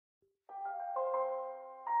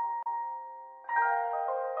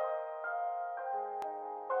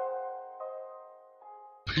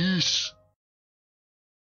Peace.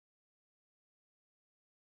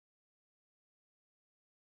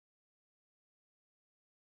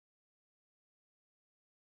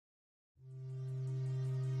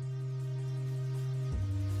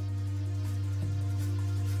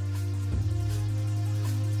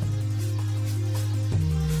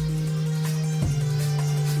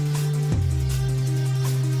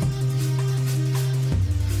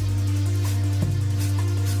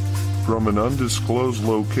 From an undisclosed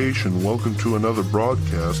location, welcome to another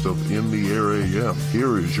broadcast of In the Air AM.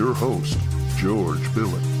 Here is your host, George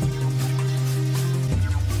Billing.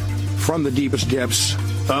 From the deepest depths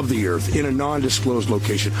of the earth, in a non-disclosed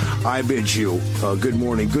location, I bid you good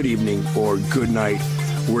morning, good evening, or good night,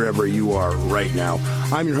 wherever you are right now.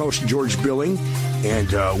 I'm your host, George Billing,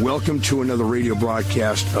 and welcome to another radio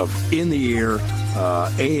broadcast of In the Air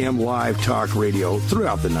AM live talk radio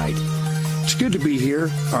throughout the night. It's good to be here.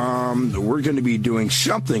 We're going to be doing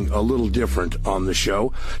something a little different on the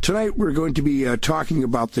show. Tonight we're going to be talking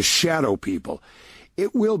about the shadow people.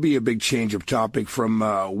 It will be a big change of topic from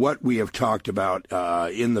what we have talked about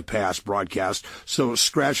in the past broadcast. So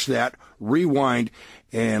scratch that, rewind,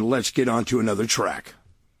 and let's get on to another track.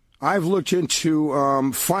 I've looked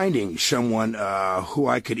into finding someone who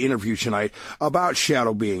I could interview tonight about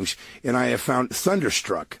shadow beings, and I have found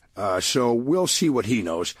Thunderstruck. So we'll see what he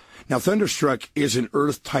knows. Now, Thunderstruck is an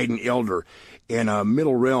Earth Titan elder and a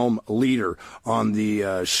Middle Realm leader on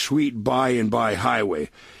the sweet by and by highway.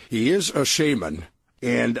 He is a shaman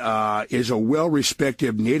and is a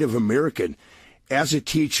well-respected Native American. As a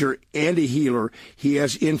teacher and a healer, he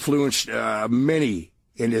has influenced many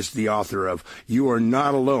and is the author of You Are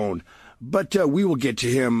Not Alone, but we will get to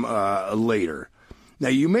him later. Now,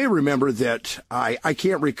 you may remember that I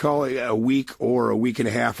can't recall a week or a week and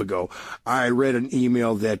a half ago, I read an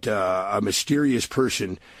email that a mysterious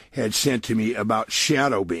person had sent to me about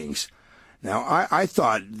shadow beings. Now, I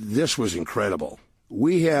thought this was incredible.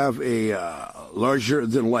 We have a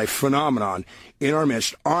larger-than-life phenomenon in our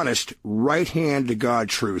midst, honest, right-hand-to-God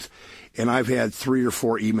truth, and I've had 3 or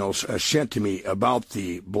 4 emails sent to me about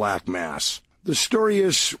the Black Mass. The story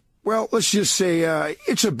is, well, let's just say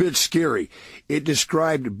it's a bit scary. It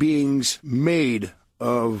described beings made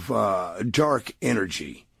of dark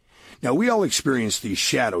energy. Now, we all experience these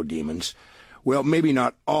shadow demons. Well, maybe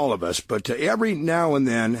not all of us, but every now and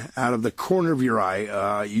then, out of the corner of your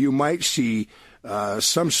eye, you might see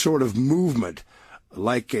some sort of movement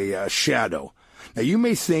like a shadow. Now, you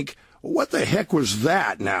may think, what the heck was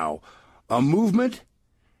that now? A movement?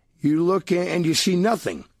 You look and you see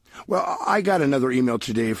nothing. Well, I got another email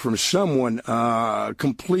today from someone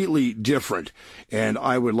completely different, and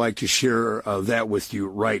I would like to share that with you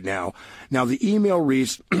right now. Now, the email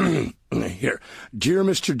reads, here, Dear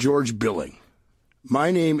Mr. George Billing,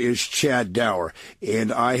 my name is Chad Dower,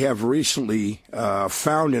 and I have recently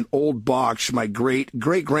found an old box my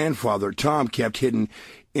great-grandfather, Tom, kept hidden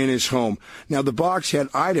in his home. Now, the box had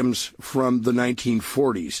items from the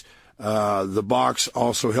 1940s. The box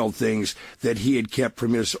also held things that he had kept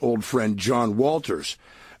from his old friend John Walters.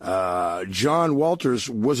 John Walters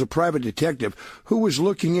was a private detective who was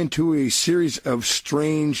looking into a series of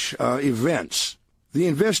strange events. The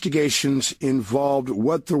investigations involved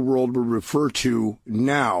what the world would refer to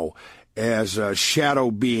now as shadow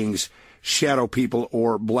beings, shadow people,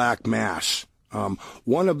 or black mass.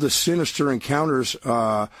 One of the sinister encounters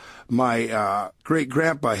my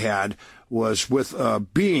great-grandpa had was with a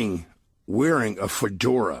being wearing a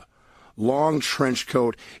fedora, long trench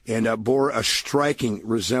coat, and bore a striking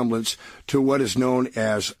resemblance to what is known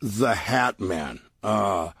as the Hat Man.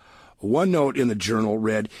 One note in the journal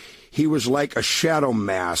read, he was like a shadow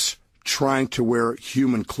mass trying to wear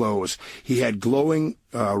human clothes. He had glowing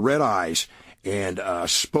red eyes and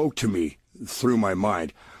spoke to me through my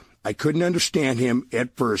mind. I couldn't understand him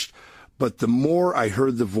at first, but the more I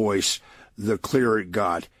heard the voice, the clearer it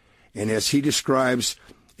got. And as he describes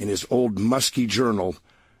in his old musky journal,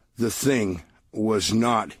 the thing was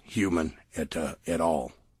not human at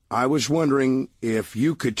all. I was wondering if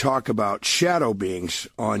you could talk about shadow beings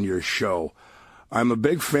on your show. I'm a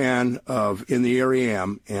big fan of In the Air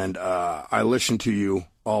AM, and I listen to you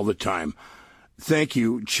all the time. Thank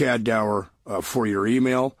you, Chad Dower, for your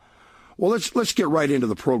email. Well, let's get right into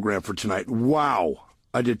the program for tonight. Wow,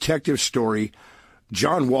 a detective story.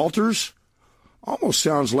 John Walters? Almost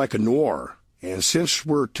sounds like a noir. And since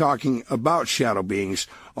we're talking about shadow beings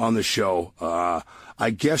on the show,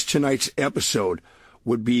 I guess tonight's episode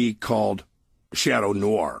would be called Shadow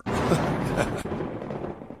Noir.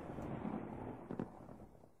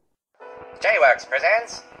 J-Works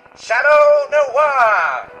presents Shadow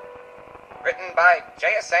Noir! written by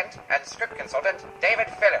Eccent and script consultant David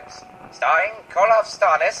Phillips, starring Koloff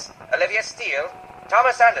Starnes, Olivia Steele,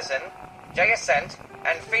 Thomas Anderson, Eccent,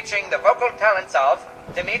 and featuring the vocal talents of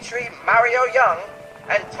Dimitri Mario Young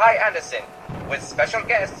and Ty Anderson, with special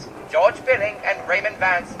guests George Billing and Raymond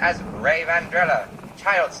Vance as Ray Vandrella,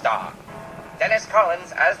 child star. Dennis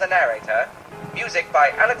Collins as the narrator. Music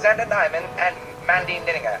by Alexander Nyman and Mandi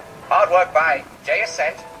Nittinger. Artwork by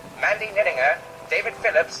Eccent, Mandi Nittinger, David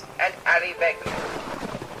Phillips, and Aly Begley.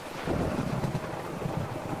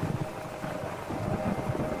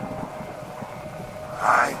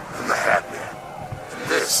 I am the Hatman, and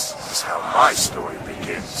this is how my story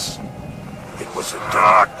begins. It was a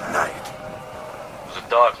dark night. It was a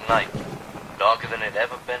dark night, darker than it had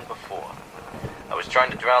ever been before. I was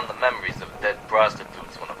trying to drown the memories of dead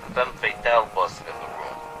prostitutes when a femme fatale busted in the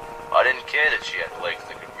room. I didn't care that she had legs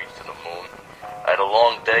that could reach to the moon. I had a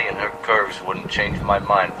long day and her curves wouldn't change my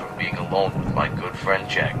mind from being alone with my good friend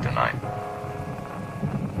Jack tonight.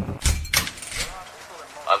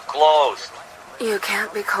 I'm closed. You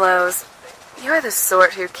can't be closed. You're the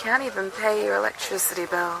sort who can't even pay your electricity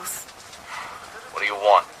bills. What do you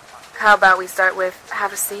want? How about we start with,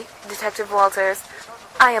 have a seat, Detective Walters.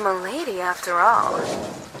 I am a lady, after all.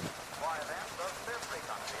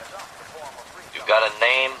 You got a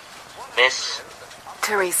name, Miss?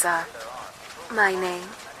 Teresa. My name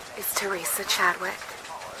is Teresa Chadwick.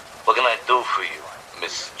 What can I do for you,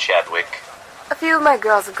 Miss Chadwick? A few of my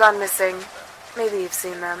girls have gone missing. Maybe you've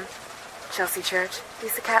seen them. Chelsea Church,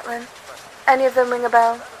 Lisa Catlin. Any of them ring a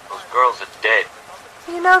bell? Those girls are dead.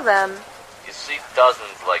 You know them. You see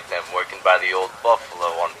dozens like them working by the old Buffalo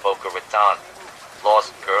on Boca Raton.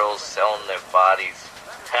 Lost girls selling their bodies.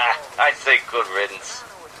 Ha! I'd say good riddance.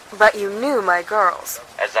 But you knew my girls.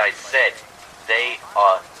 As I said, they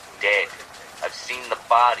are dead. I've seen the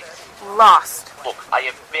bodies. Lost. Look, I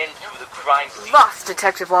have been to the crime scene. Lost,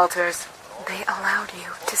 Detective Walters. They allowed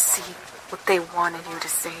you to see what they wanted you to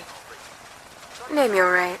see. Name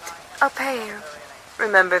your rate. I'll pay you.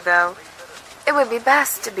 Remember, though, it would be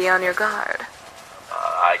best to be on your guard.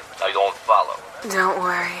 I don't follow. Don't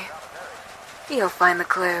worry. You'll find the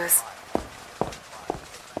clues.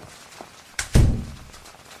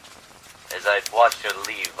 As I watched her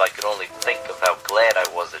leave, I could only think of how glad I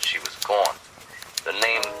was that she was gone. The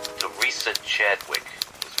name Teresa Chadwick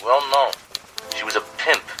was well known. She was a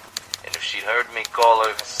pimp, and if she'd heard me call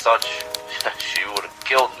her such, she would have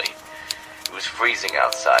killed me. It was freezing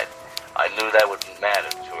outside. I knew that wouldn't matter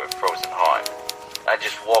to her frozen heart. I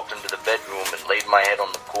just walked into the bedroom and laid my head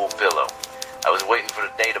on the cool pillow. I was waiting for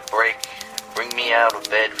the day to break, bring me out of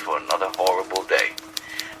bed for another horrible day.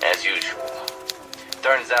 As usual.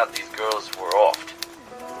 Turns out these girls were offed.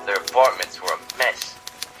 Their apartments were a mess.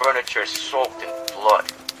 Furniture soaked in blood.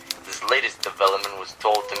 This latest development was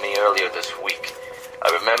told to me earlier this week.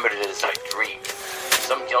 I remembered it as I dreamed.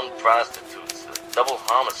 Some young prostitutes, a double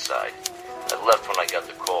homicide. I left when I got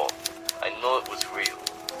the call. I knew it was real.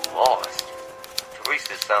 Lost.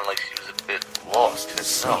 Teresa sounded like she was a bit lost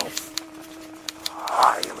herself.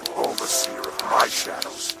 I am an overseer of my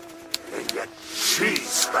shadows, and yet she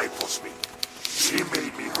stifles me. She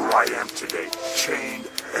made me who I am today, chained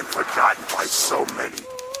and forgotten by so many.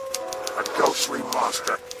 A ghostly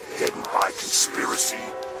monster hidden by conspiracy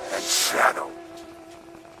and shadow.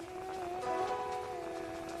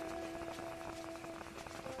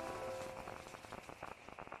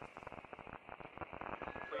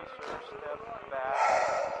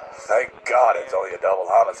 Thank God it's only a double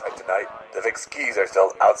homicide tonight. The Vic's keys are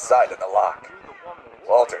still outside in the lock.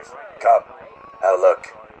 Walters, come. Have a look.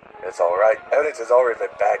 It's alright. Evidence has already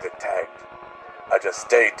been bagged and tagged. I just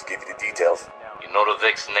stayed to give you the details. You know the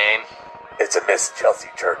Vic's name? It's a Miss Chelsea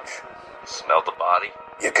Church. Smell the body?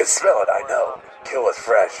 You can smell it, I know. Kill was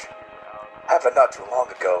fresh. Happened not too long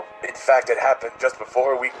ago. In fact, it happened just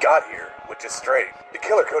before we got here, which is strange. The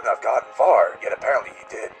killer couldn't have gotten far, yet apparently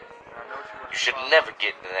he did. You should never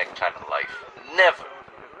get into that kind of life. Never.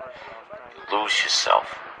 You lose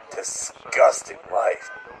yourself. Disgusting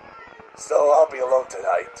life. So I'll be alone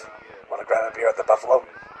tonight. Wanna grab a beer at the Buffalo?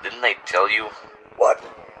 Didn't they tell you? What?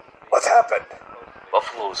 What's happened?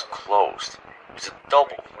 Buffalo's closed. It was a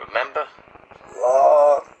double, remember?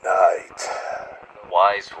 Long night.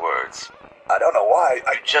 Wise words. I don't know why.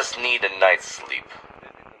 You just need a night's sleep.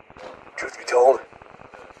 Truth be told,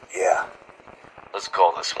 yeah. Let's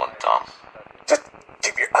call this one, Tom. Just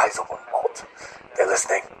keep your eyes open, Walt. They're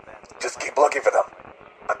listening. Just keep looking for them.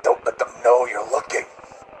 But don't let them know you're looking.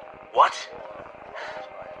 What?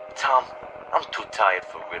 Tom, I'm too tired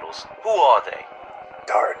for riddles. Who are they?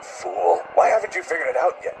 Darn fool. Why haven't you figured it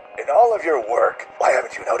out yet? In all of your work, why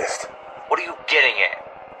haven't you noticed? What are you getting at?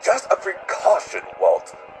 Just a precaution,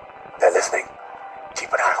 Walt. They're listening. Keep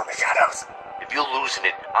an eye on the shadows. If you're losing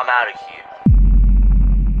it, I'm out of here.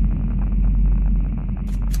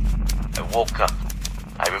 I woke up.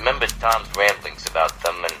 I remembered Tom's ramblings about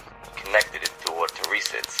them and connected it to what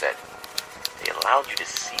Teresa had said. They allowed you to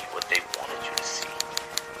see what they wanted you to see.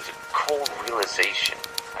 It was a cold realization.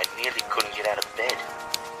 I nearly couldn't get out of bed.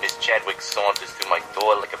 Miss Chadwick saunters through my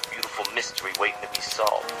door like a beautiful mystery waiting to be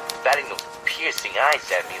solved, batting those piercing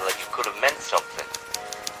eyes at me like it could have meant something.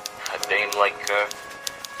 A dame like her,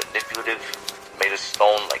 manipulative, made of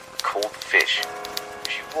stone like cold fish.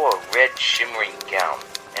 She wore a red shimmering gown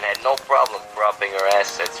and had no problem propping her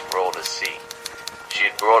assets for all to see. She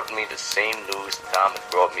had brought me the same news Tom had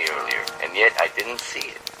brought me earlier, and yet I didn't see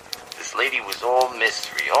it. This lady was all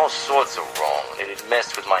mystery, all sorts of wrong, and it had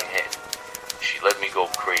messed with my head. She let me go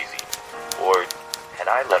crazy. Or had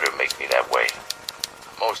I let her make me that way?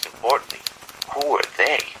 Most importantly, who are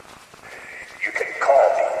they? You can call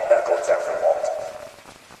the medical examiner, Walt.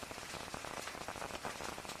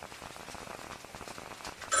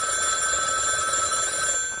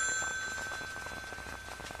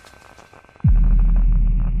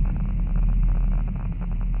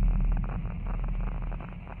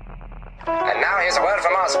 And now here's a word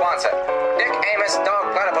from our sponsor. Dick Amos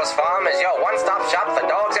Dog Platypus Farm is your one-stop shop for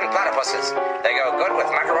dogs and platypuses. They go good with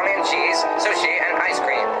macaroni and cheese, sushi, and ice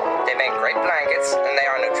cream. They make great blankets, and they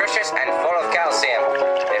are nutritious and full of calcium.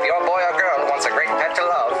 If your boy or girl wants a great pet to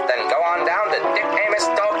love, then go on down to Dick Amos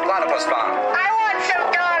Dog Platypus Farm. I want some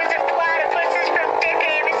dogs and platypuses from Dick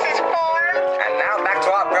Amos's farm. And now back to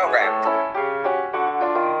our program.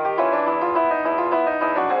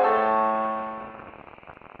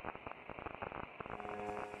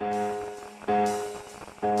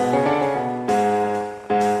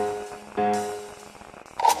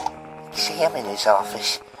 Examiner's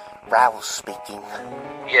office. Raoul speaking.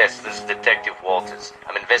 Yes, this is Detective Walters.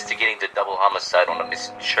 I'm investigating the double homicide on a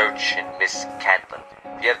Miss Church and Miss Catlin.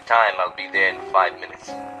 If you have time, I'll be there in 5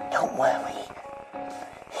 minutes. Don't worry.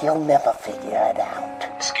 He'll never figure it out.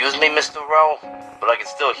 Excuse me, Mr. Rowe, but I can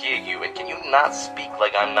still hear you, and can you not speak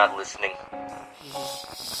like I'm not listening?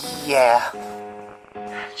 Yeah.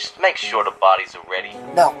 Just make sure the bodies are ready.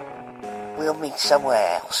 No. We'll meet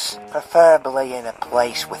somewhere else. Preferably in a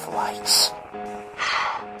place with lights.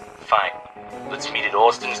 Fine. Let's meet at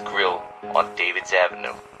Austin's Grill on Davids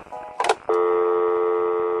Avenue.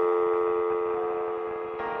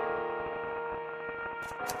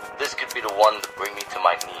 This could be the one to bring me to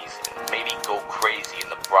my knees and maybe go crazy in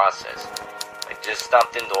the process. I just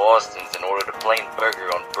stopped into Austin's and ordered a plain burger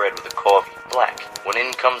on bread with a coffee, black, when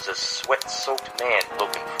in comes a sweat-soaked man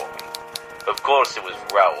looking for me. Of course it was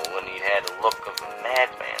Raoul, and he had a look of a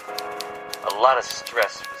madman. A lot of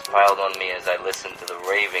stress was piled on me as I listened to the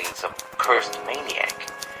ravings of a cursed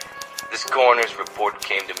maniac. This coroner's report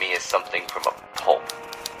came to me as something from a pulp.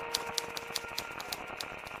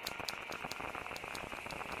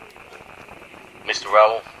 Mr.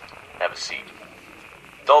 Raoul, have a seat.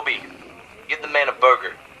 Dolby, give the man a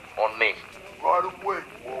burger. On me. Right away,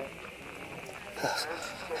 Walt.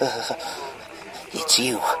 It's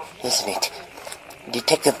you, isn't it?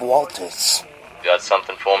 Detective Walters. Got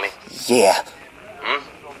something for me? Yeah.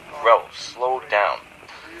 Raoul, slow down.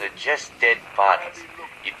 They're just dead bodies.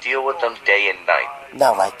 You deal with them day and night.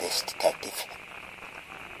 Not like this, Detective.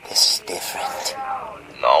 This is different.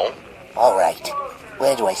 No? All right.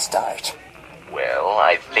 Where do I start? Well,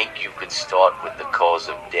 I think you could start with the cause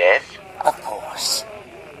of death. Of course.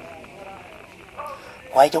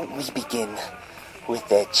 Why don't we begin with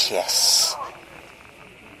their chests?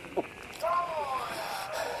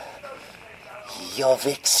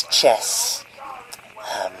 Jovik's chest,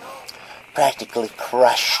 practically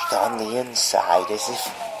crushed on the inside, as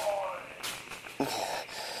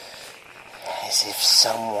if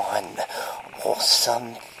someone or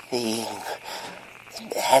something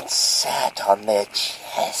had sat on their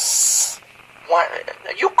chests. What?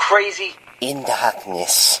 Are you crazy? In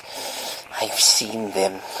darkness, I've seen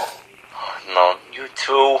them. No, you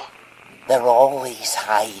too. They're always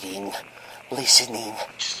hiding, listening.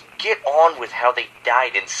 Just get on with how they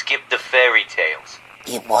died and skip the fairy tales.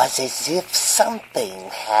 It was as if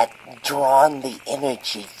something had drawn the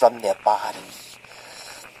energy from their body.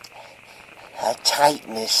 A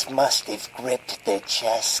tightness must have gripped their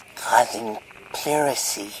chests, causing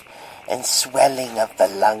pleurisy and swelling of the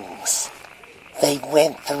lungs. They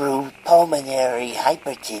went through pulmonary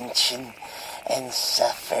hypertension and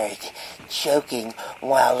suffered, choking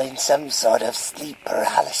while in some sort of sleep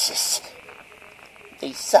paralysis.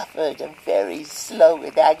 They suffered a very slow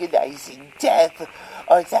and agonizing death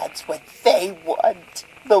or that's what they want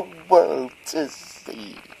the world to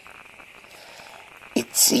see.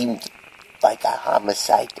 It seemed like a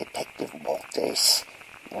homicide, Detective Walters.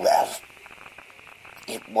 Well,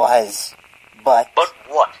 it was, but... But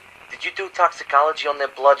what? Did you do toxicology on their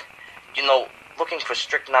blood? You know, looking for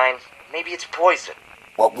strychnine? Maybe it's poison.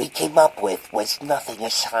 What we came up with was nothing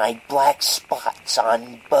aside black spots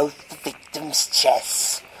on both the victims'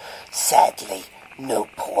 chests. Sadly, no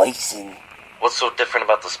poison. What's so different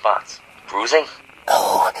about the spots? Bruising?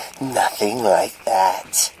 Oh, nothing like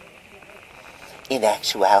that. In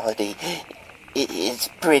actuality, it's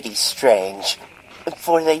pretty strange,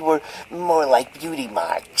 for they were more like beauty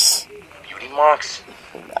marks. Beauty marks?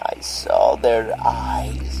 I saw their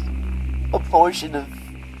eyes. A portion of...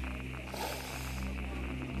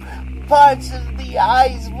 Parts of the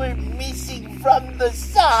eyes were missing from the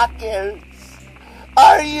sockets.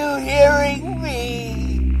 Are you hearing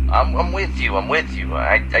me? I'm with you.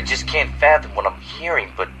 I just can't fathom what I'm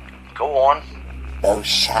hearing, but go on. Those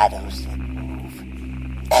shadows that move.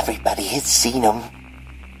 Everybody has seen them.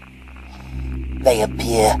 They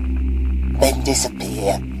appear, then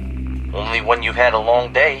disappear. Only when you've had a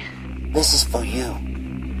long day. This is for you.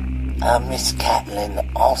 Miss Catlin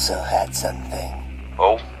also had something.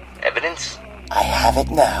 Oh, evidence? I have it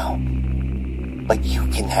now, but you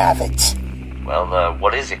can have it. Well,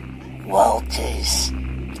 what is it? Walters.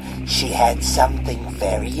 She had something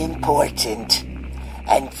very important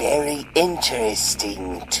and very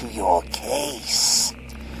interesting to your case.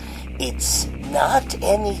 It's not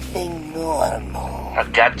anything normal. Oh,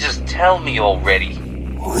 God, just tell me already.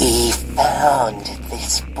 We found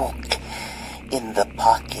this book in the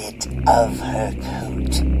pocket of her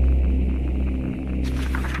coat.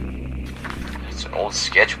 It's an old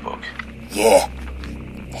sketchbook. Yeah,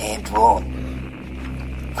 hand-drawn.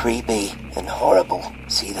 Creepy and horrible.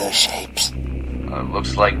 See those shapes?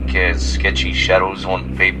 Looks like sketchy shadows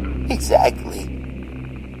on paper. Exactly.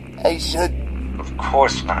 I should... Of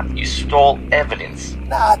course not. You stole evidence.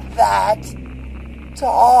 Not that.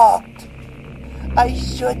 Talked. I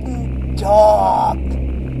shouldn't talk.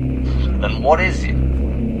 Then what is it?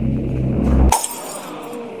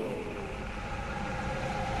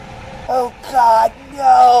 Oh God,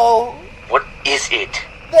 no! What is it?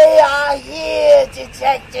 They are here,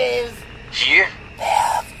 detective! Here?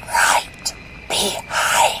 They're right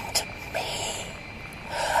behind me.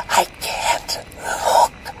 I can't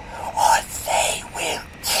look or they will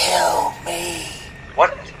kill me.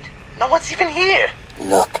 What? No one's even here.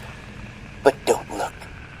 Look, but don't look.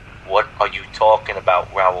 What are you talking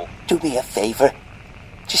about, Raoul? Do me a favor.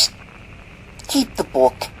 Just keep the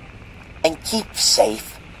book and keep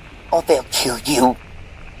safe, or they'll kill you.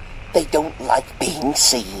 They don't like being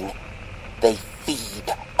seen. They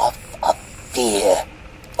feed off of fear,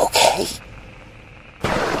 okay?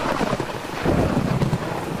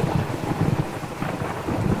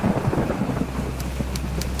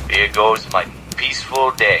 Here goes my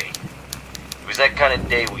peaceful day. It was that kind of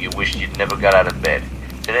day where you wished you'd never got out of bed.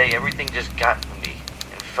 Today, everything just got to me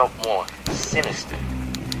and felt more sinister.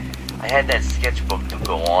 I had that sketchbook to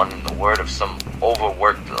go on and the word of some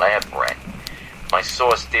overworked lab rat. My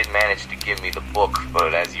source did manage to give me the book,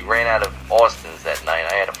 but as he ran out of Austin's that night,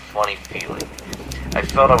 I had a funny feeling. I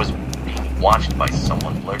felt I was being watched by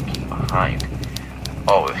someone lurking behind.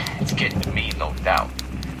 Oh, it's getting to me, no doubt.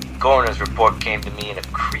 The coroner's report came to me in a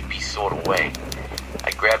creepy sort of way.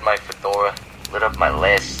 I grabbed my fedora, lit up my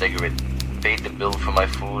last cigarette, paid the bill for my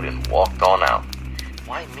food, and walked on out.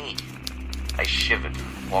 Why me? I shivered,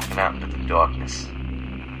 walking out into the darkness.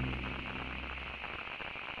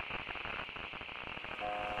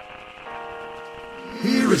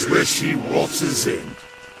 Here is where she waltzes in.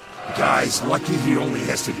 Guy's lucky he only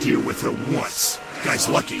has to deal with her once. Guy's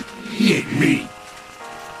lucky he ain't me.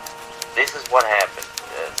 This is what happened,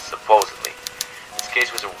 supposedly. This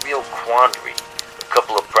case was a real quandary. A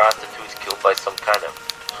couple of prostitutes killed by some kind of,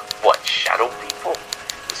 shadow people?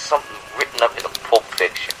 There's something written up in a Pulp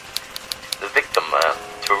Fiction. The victim,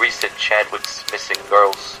 Teresa Chadwick's missing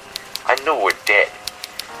girls, I knew were dead.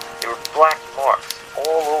 There were black marks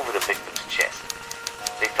all over the victim's chest.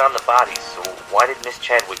 They found the bodies, so why did Miss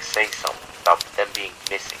Chadwick say something about them being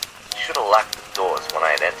missing? Should have locked the doors when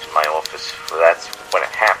I had entered my office, for that's when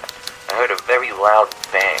it happened. I heard a very loud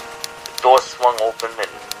bang. The door swung open,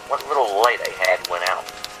 and what little light I had went out.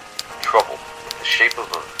 Trouble, in the shape of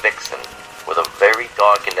a vixen, with a very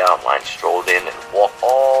darkened outline, strolled in and walked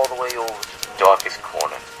all the way over to the darkest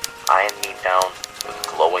corner, eyeing me down with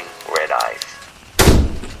glowing red eyes.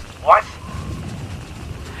 What?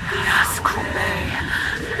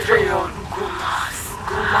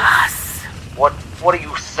 What are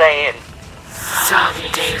you saying? Sorry.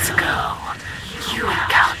 years ago, you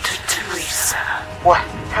encountered Teresa. What?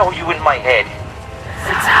 How are you in my head?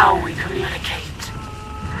 That's how we communicate.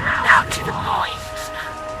 Now to the point.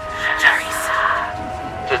 Teresa.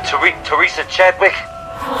 Teresa Chadwick?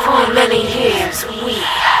 For many years, we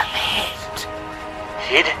have hid.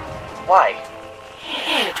 Hid? Why?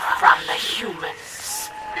 Hid from the humans.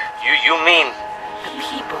 You mean? The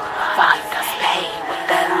people who find us pay with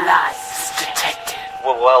their lives, detective.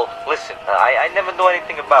 Well, listen, I never knew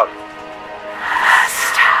anything about it.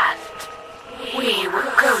 Understand. We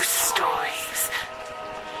were ghost stories.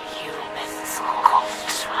 Humans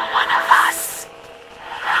caught one of us.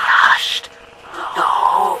 They hushed the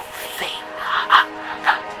whole thing up.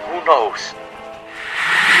 Who knows?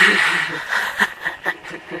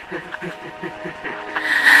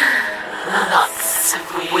 Lots of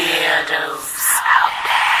weirdos out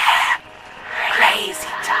there.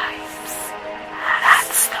 Crazy times.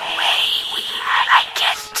 That's the way we like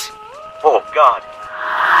it. Oh, God.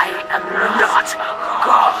 I am not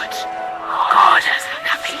God. God has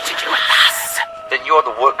nothing to do with us. Then you're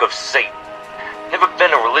the work of Satan. Never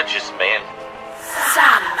been a religious man.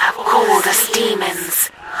 Some have called us demons,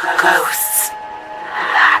 ghosts,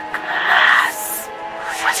 black mass.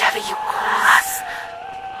 Whatever you call us,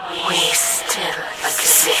 we still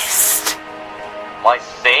exist. Am I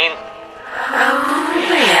sane? Oh,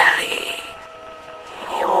 really?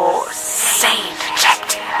 You're sane,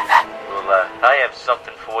 detective. Well, I have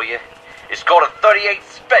something for you. It's called a 38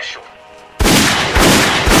 Special.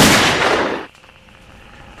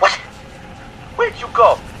 What? Where'd you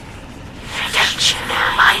go? Don't you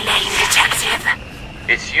know my name, detective?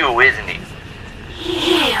 It's you, isn't it?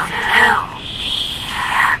 You know me.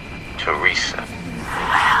 Teresa.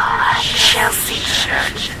 Well, Chelsea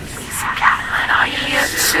Church and Lisa Gatlin are here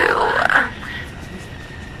too.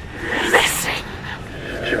 Listen.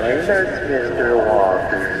 Join us, Mr.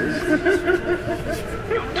 Walters.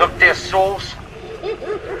 You took their souls?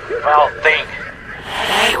 Foul thing.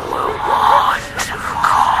 They were warned, of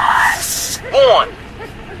course. Warned?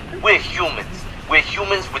 We're humans. We're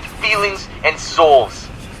humans with feelings and souls.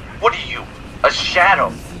 What are you? A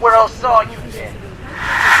shadow? Where else are you then?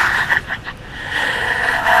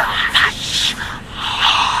 Much more.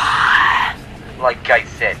 Like I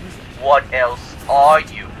said, what else are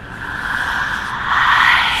you?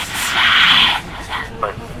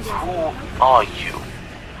 But who are you?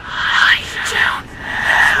 I don't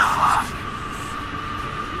know.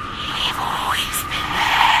 You've always been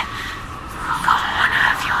there. Corner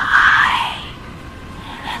of your eye.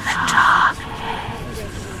 In the dark.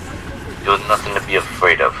 You're nothing to be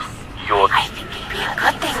afraid of. You're... I think it'd be a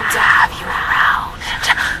good thing to have you around.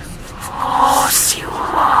 Of course you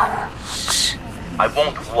won't. I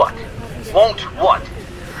won't what? Won't what?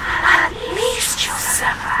 At least you'll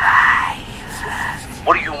survive.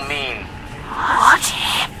 What do you mean? What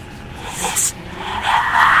if this never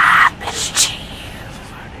happened to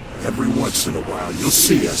you? Every once in a while, you'll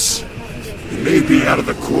see us. It may be out of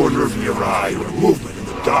the corner of your eye or a movement in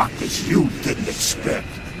the darkness you didn't expect.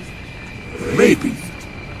 Maybe,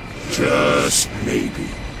 just maybe,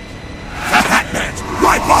 the Hat Man's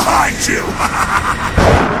right behind you!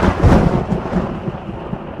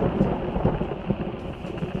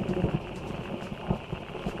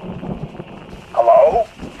 Hello?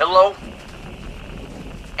 Hello?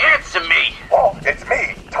 Answer me! Oh, it's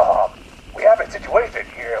me, Tom. We have a situation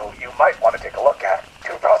here you might want to take a look at.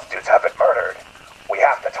 2 prostitutes have been murdered. We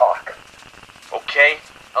have to talk. Okay,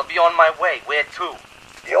 I'll be on my way. Where to?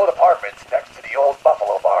 The old apartment's next to the old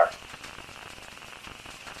Buffalo Bar.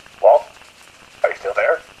 Walt? Are you still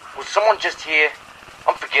there? Was someone just here?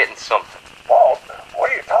 I'm forgetting something. Walt,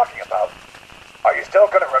 what are you talking about? Are you still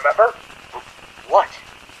gonna remember? What?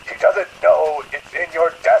 She doesn't know it's in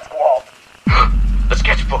your desk, Walt. The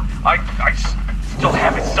sketchbook. I still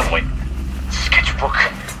have it somewhere. Sketchbook.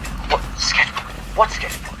 What sketchbook? What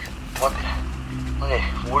sketchbook?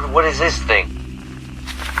 What is this thing?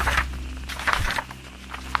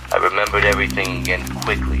 I remembered everything again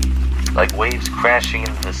quickly, like waves crashing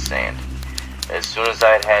into the sand. As soon as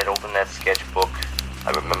I had opened that sketchbook,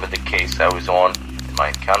 I remembered the case I was on and my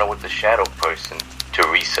encounter with the shadow person,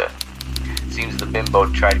 Teresa. Seems the bimbo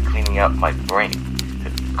tried cleaning out my brain.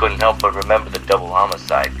 Couldn't help but remember the double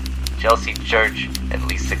homicide. Chelsea Church and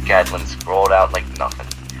Lisa Gatlin sprawled out like nothing.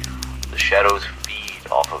 The shadows feed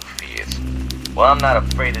off of fears. Well, I'm not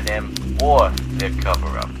afraid of them or their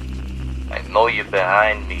cover-up. I know you're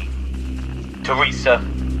behind me. Teresa.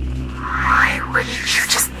 Why wouldn't you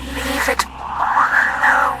just leave it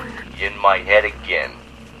all alone? In my head again.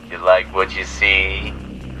 You like what you see?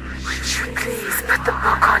 Would you please put the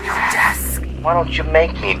book on your desk? Why don't you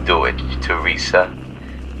make me do it, Teresa?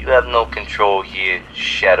 You have no control here,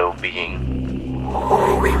 shadow being.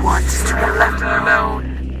 All we want is to be left alone.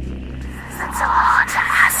 That's so hard to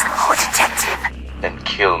ask for, Detective. Then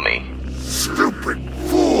kill me. Stupid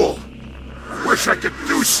fool! I wish I could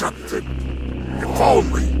do something. If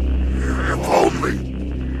only. If only.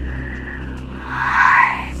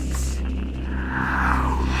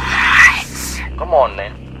 Come on,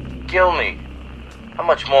 then. Kill me. How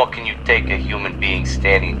much more can you take a human being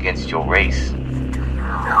standing against your race? Do you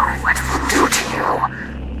know what it will do to you?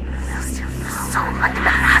 There's still so many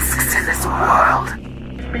masks in this world.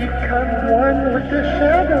 Become one with the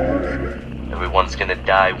shadows. Everyone's gonna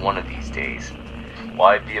die one of these days.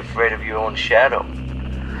 Why be afraid of your own shadow?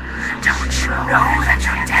 Don't you know that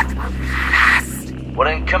your death will be fast? Well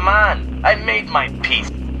then, come on. I made my peace.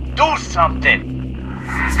 Do something.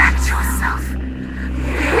 Protect yourself.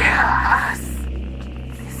 Hear us.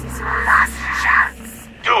 This is your last chance.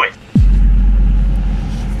 Do it.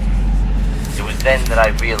 It was then that I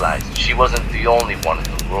realized she wasn't the only one in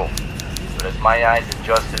the room. But as my eyes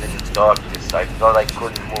adjusted in the darkness, I felt I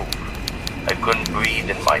couldn't move. I couldn't breathe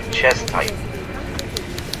and my chest tightened.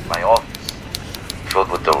 My office, filled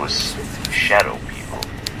with those shadow people.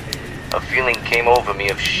 A feeling came over me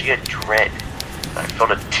of sheer dread. I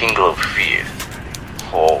felt a tingle of fear.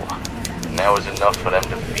 Oh, and that was enough for them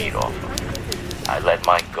to feed off of. I let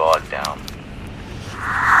my guard down.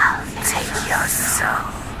 I'll take your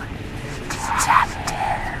soul, Detective.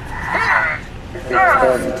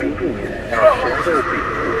 Become beings of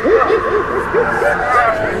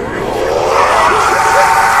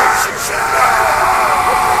shadow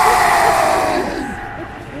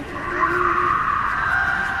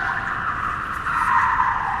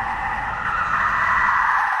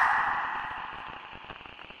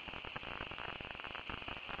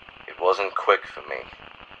It wasn't quick for me,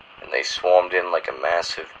 and they swarmed in like a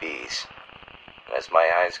mass of bees. And as my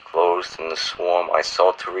eyes closed in the swarm, I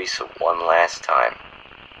saw Teresa one last time.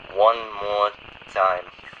 One more time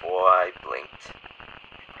before I blinked.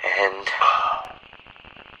 And...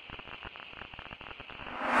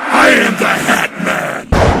 I am the Hat Man!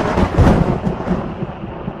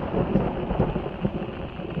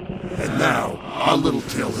 And now, our little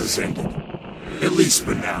tale has ended. At least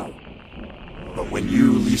for now. But when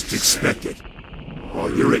you least expect it,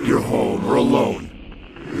 while you're at your home or alone,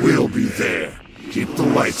 we'll be there. Keep the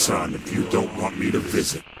lights on if you don't want me to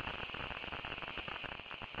visit.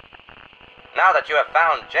 Now that you have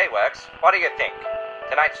found J-Works, what do you think?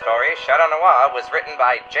 Tonight's story, Shadow Noir, was written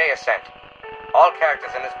by Eccent. All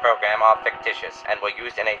characters in this program are fictitious and were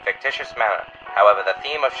used in a fictitious manner. However, the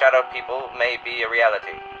theme of shadow people may be a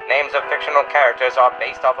reality. Names of fictional characters are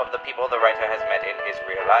based off of the people the writer has met in his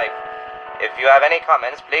real life. If you have any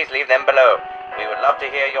comments, please leave them below. We would love to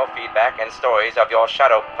hear your feedback and stories of your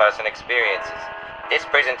shadow person experiences. This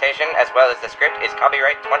presentation, as well as the script, is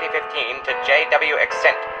copyright 2015 to J.W.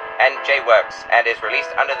 Eccent and J-Works, and is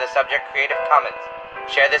released under the subject Creative Commons.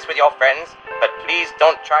 Share this with your friends, but please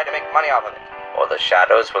don't try to make money off of it, or the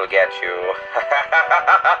shadows will get you.